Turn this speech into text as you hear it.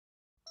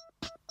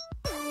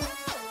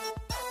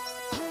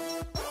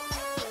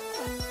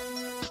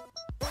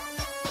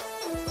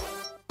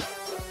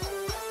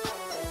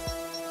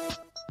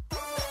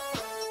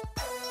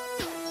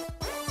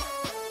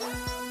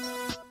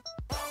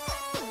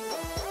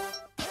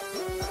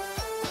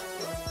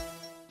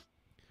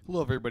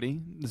Hello everybody,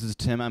 this is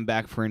Tim. I'm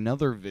back for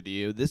another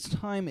video. This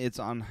time it's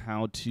on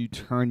how to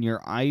turn your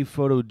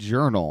iPhoto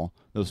journal,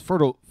 those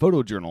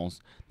photo journals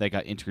that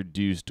got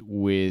introduced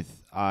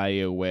with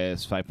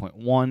iOS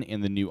 5.1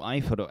 and the new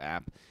iPhoto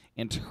app,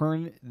 and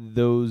turn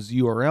those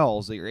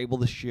URLs that you're able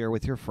to share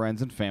with your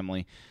friends and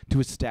family to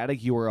a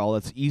static URL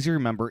that's easy to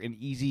remember and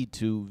easy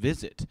to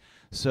visit.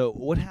 So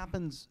what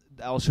happens,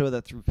 I'll show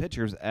that through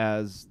pictures,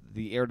 as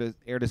the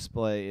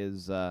AirPlay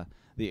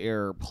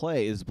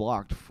is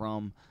blocked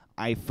from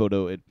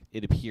iPhoto.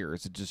 It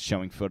appears it's just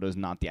showing photos,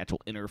 not the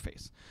actual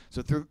interface.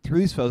 So through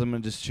these photos, I'm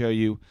going to just show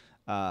you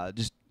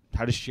just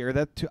how to share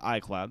that to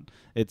iCloud.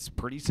 It's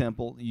pretty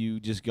simple. You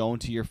just go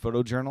into your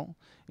photo journal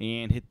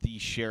and hit the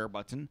share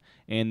button,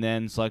 and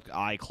then select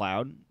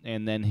iCloud,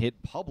 and then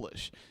hit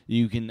publish.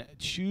 You can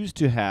choose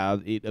to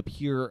have it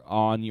appear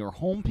on your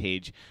home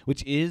page,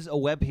 which is a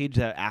web page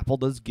that Apple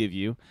does give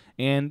you,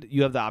 and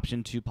you have the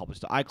option to publish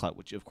to iCloud,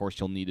 which of course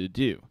you'll need to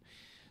do.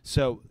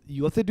 So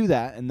you have to do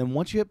that, and then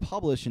once you hit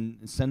publish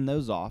and send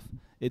those off,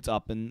 it's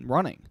up and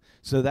running.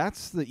 So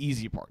that's the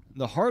easy part.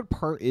 The hard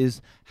part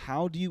is,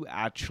 how do you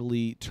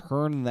actually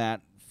turn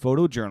that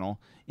photo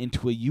journal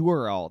into a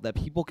URL that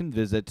people can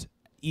visit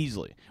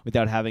easily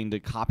without having to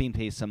copy and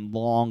paste some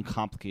long,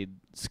 complicated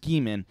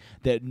scheme in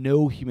that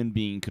no human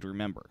being could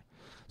remember.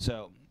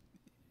 So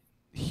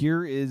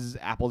here is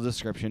Apple's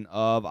description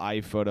of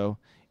iPhoto,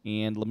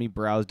 and let me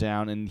browse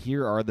down, and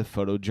here are the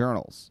photo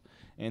journals.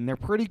 And they're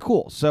pretty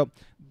cool. So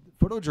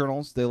photo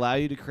journals, they allow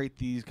you to create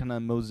these kind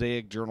of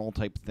mosaic journal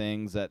type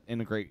things that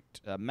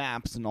integrate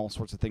maps and all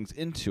sorts of things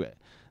into it.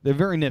 They're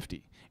very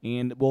nifty,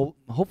 and will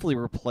hopefully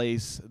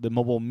replace the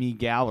mobile Me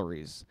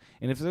galleries.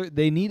 And if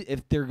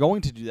they're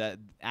going to do that,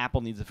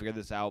 Apple needs to figure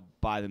this out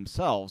by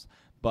themselves.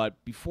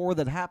 But before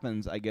that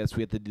happens, I guess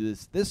we have to do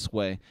this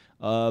way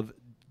of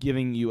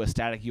giving you a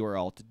static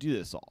URL to do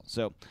this all.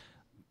 So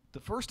the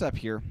first step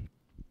here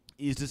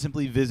is to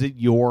simply visit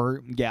your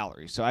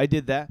gallery. So I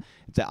did that.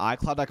 It's at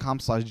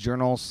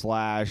iCloud.com/journal/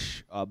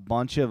 a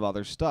bunch of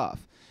other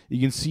stuff.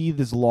 You can see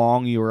this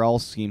long URL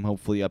scheme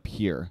hopefully up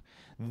here.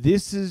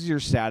 This is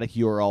your static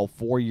URL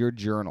for your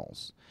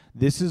journals.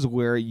 This is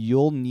where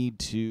you'll need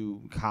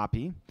to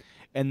copy.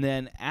 And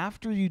then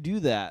after you do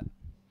that,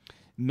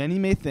 many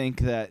may think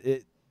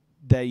that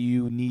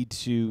you need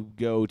to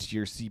go to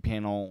your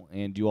cPanel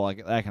and do all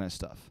that kind of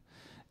stuff.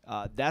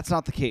 That's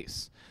not the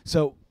case.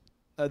 So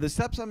the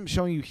steps I'm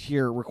showing you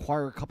here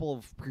require a couple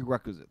of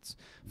prerequisites.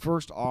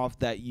 First off,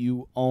 that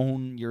you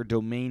own your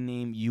domain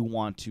name you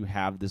want to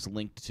have this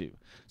linked to.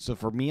 So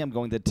for me, I'm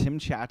going to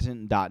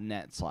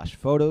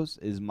timchatton.net/photos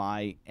is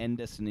my end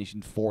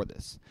destination for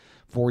this.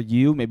 For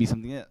you, maybe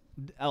something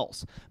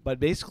else. But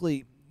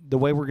basically, the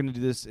way we're going to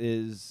do this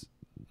is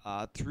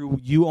through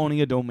you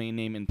owning a domain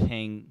name and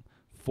paying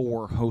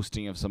for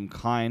hosting of some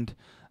kind.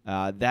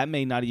 That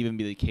may not even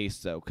be the case,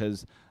 though,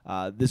 because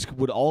this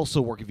would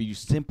also work if you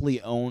simply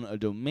own a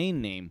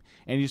domain name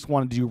and you just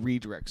want to do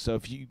redirects. So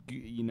if you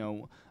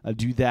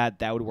do that,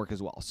 that would work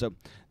as well. So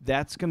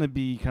that's going to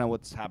be kind of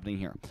what's happening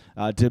here.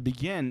 To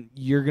begin,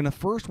 you're going to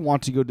first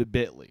want to go to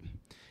Bitly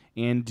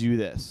and do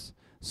this.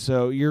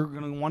 So you're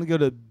going to want to go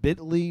to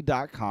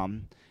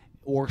bitly.com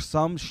or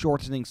some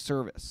shortening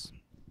service.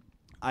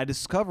 I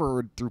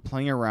discovered through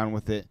playing around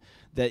with it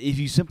that if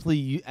you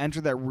simply enter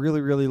that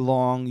really, really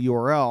long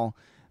URL,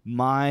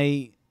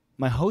 my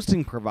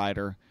hosting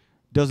provider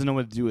doesn't know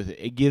what to do with it.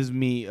 It gives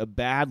me a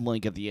bad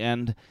link at the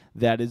end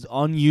that is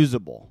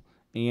unusable,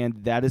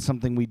 and that is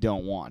something we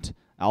don't want.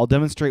 I'll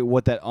demonstrate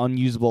what that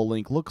unusable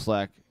link looks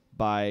like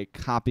by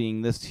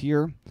copying this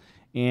here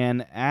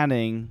and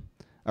adding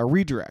a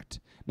redirect.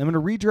 Now I'm going to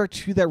redirect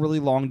to that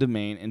really long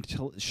domain and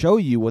show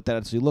you what that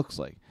actually looks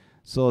like.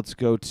 So let's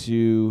go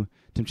to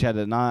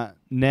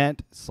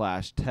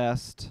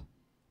timchatton.net/test.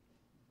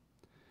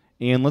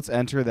 And let's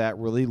enter that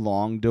really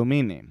long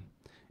domain name.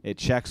 It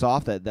checks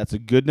off that that's a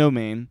good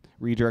domain,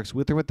 redirects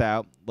with or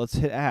without. Let's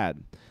hit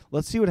add.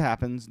 Let's see what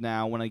happens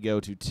now when I go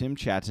to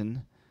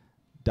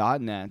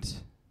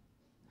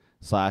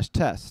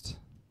timchatton.net/test.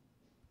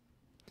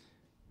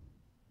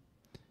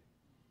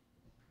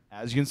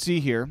 As you can see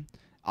here,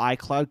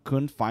 iCloud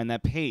couldn't find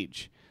that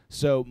page.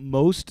 So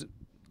most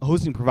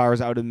hosting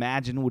providers, I would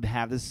imagine, would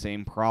have the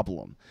same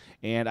problem.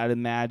 And I'd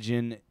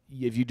imagine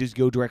if you just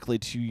go directly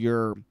to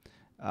your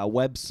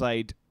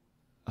website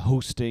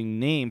hosting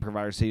name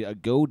provider, say a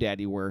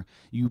GoDaddy, where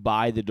you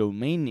buy the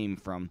domain name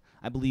from,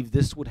 I believe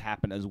this would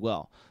happen as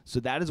well.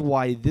 So that is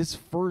why this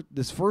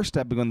first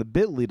step, going to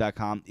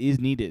bitly.com, is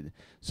needed.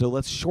 So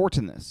let's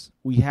shorten this.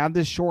 We have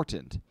this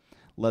shortened.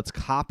 Let's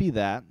copy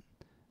that.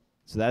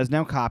 So that is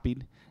now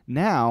copied.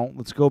 Now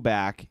let's go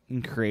back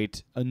and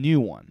create a new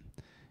one.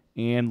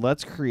 And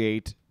let's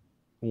create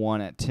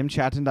one at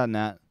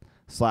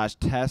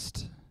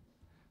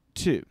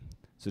timchatton.net/test2.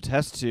 So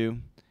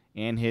test2,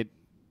 and hit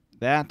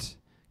that.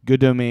 Good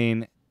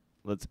domain.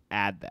 Let's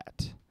add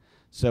that.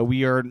 So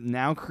we are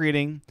now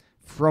creating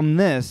from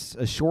this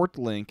a short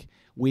link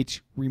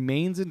which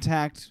remains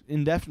intact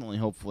indefinitely,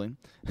 hopefully.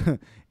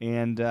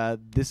 And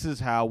this is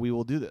how we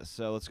will do this.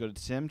 So let's go to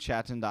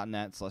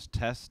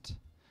timchatton.net/test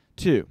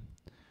 2.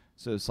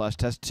 So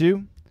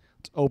 /test2.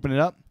 Let's open it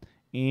up,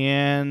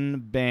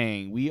 and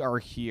bang, we are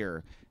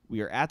here.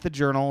 We are at the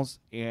journals,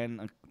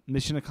 and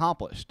mission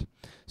accomplished.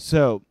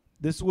 So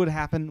this would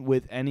happen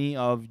with any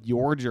of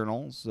your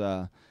journals,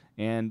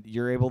 and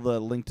you're able to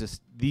link to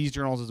these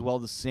journals as well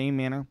the same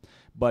manner.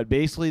 But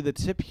basically the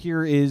tip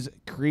here is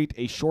create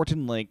a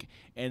shortened link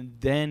and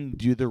then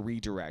do the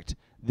redirect.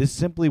 This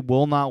simply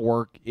will not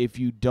work if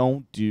you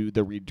don't do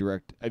the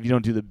redirect, if you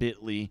don't do the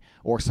bit.ly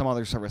or some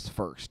other service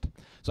first.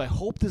 So I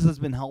hope this has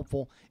been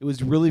helpful. It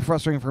was really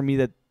frustrating for me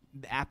that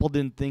Apple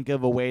didn't think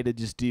of a way to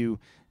just do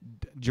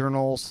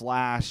journal /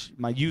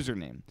 my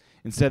username.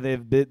 Instead, they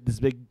have this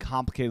big,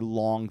 complicated,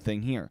 long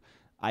thing here.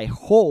 I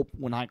hope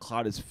when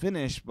iCloud is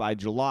finished by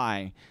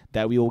July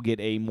that we will get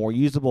a more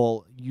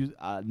usable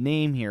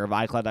name here of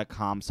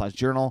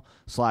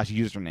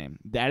iCloud.com/journal/username.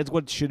 That is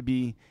what it should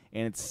be,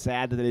 and it's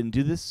sad that they didn't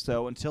do this.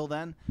 So until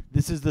then,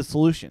 this is the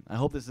solution. I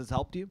hope this has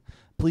helped you.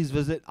 Please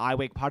visit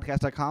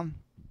iWakePodcast.com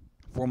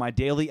for my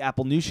daily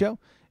Apple News show.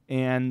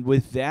 And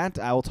with that,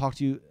 I will talk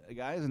to you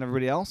guys and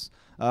everybody else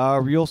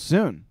real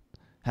soon.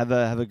 Have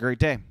a great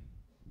day.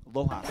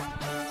 Aloha.